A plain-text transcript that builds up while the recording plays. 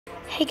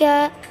Hey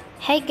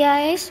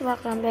guys,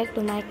 welcome back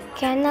to my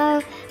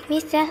channel,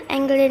 Mr.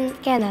 Anglin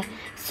channel.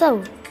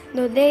 So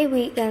today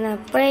we gonna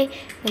play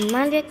the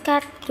Mario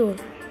Kart Tour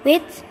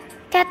with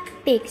cat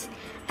pics.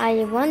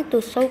 I want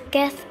to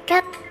showcase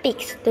cat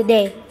pics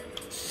today.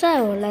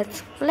 So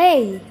let's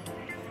play.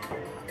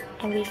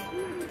 I will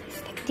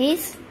select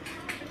this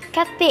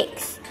cat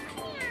pics.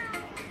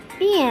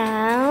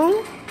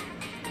 Meow.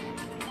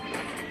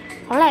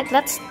 Alright,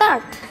 let's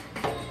start.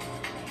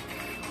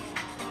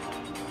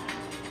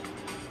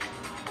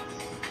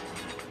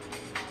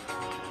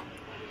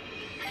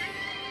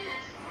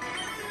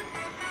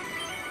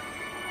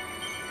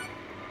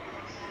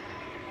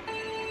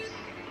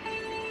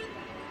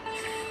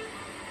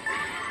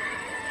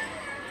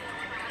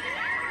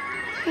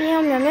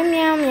 Meow meow meow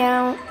meow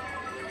meow.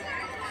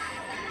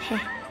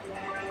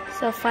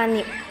 So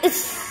funny.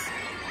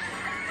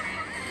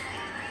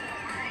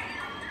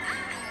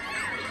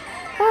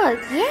 Oh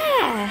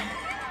yeah.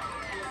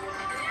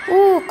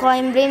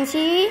 Coin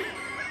Brincy.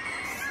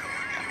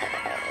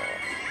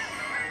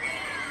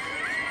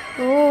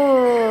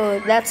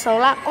 That's so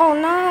luck. Oh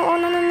no,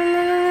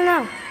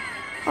 no.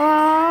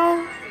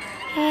 Oh,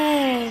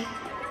 hey.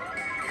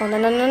 Oh no.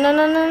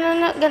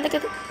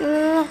 Get.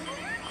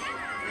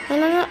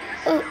 No.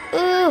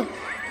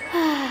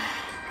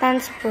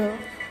 Thanks, bro.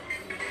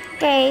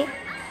 Okay,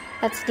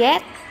 let's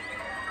get.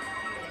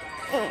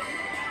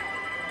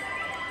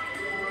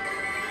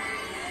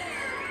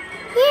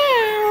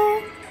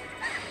 Meow.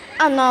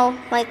 Oh no,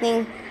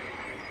 lightning.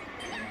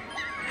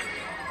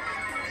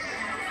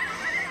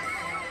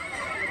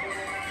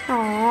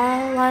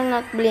 Oh, why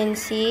not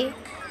Blincy?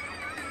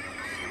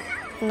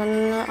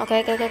 No.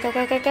 Okay.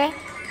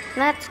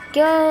 Let's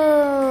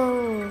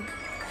go.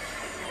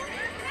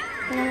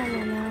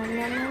 No.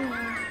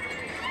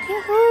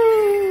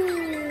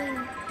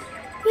 Yahoo!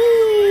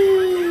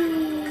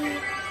 Whee!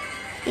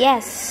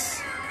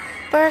 Yes,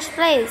 first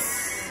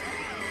place.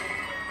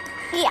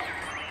 Yeah.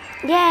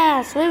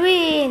 Yes, we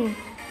win.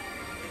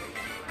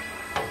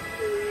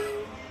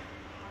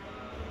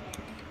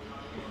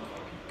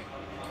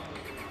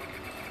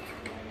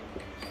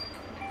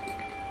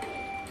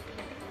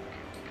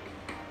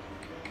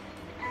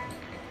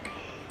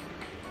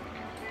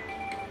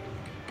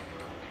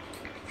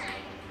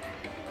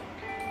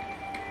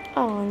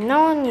 Oh,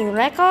 no new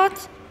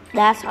records?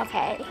 That's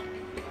okay.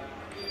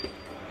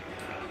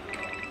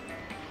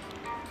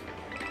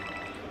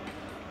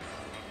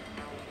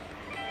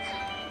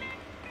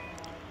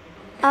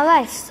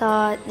 Alright,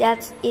 so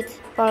that's it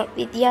for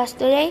videos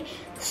today.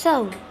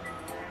 So,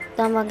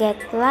 don't forget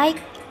to like,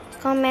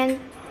 comment,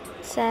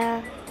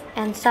 share,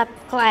 and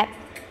subscribe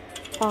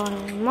for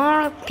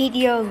more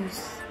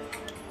videos.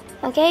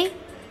 Okay?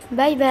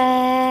 Bye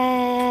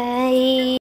bye.